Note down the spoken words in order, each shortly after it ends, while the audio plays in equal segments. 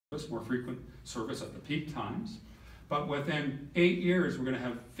more frequent service at the peak times. But within 8 years, we're going to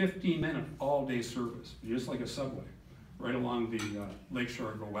have 15-minute all-day service, just like a subway, right along the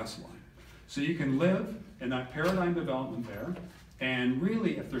Lakeshore Go West line. So you can live in that paradigm development there, and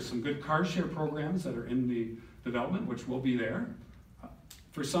really, if there's some good car share programs that are in the development, which will be there,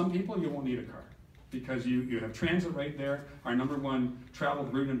 for some people, you won't need a car because you have transit right there. Our #1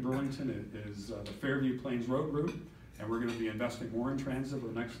 traveled route in Burlington is the Fairview Plains Road route, and we're going to be investing more in transit over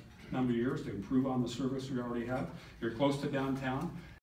the next number of years to improve on the service we already have. You're close to downtown,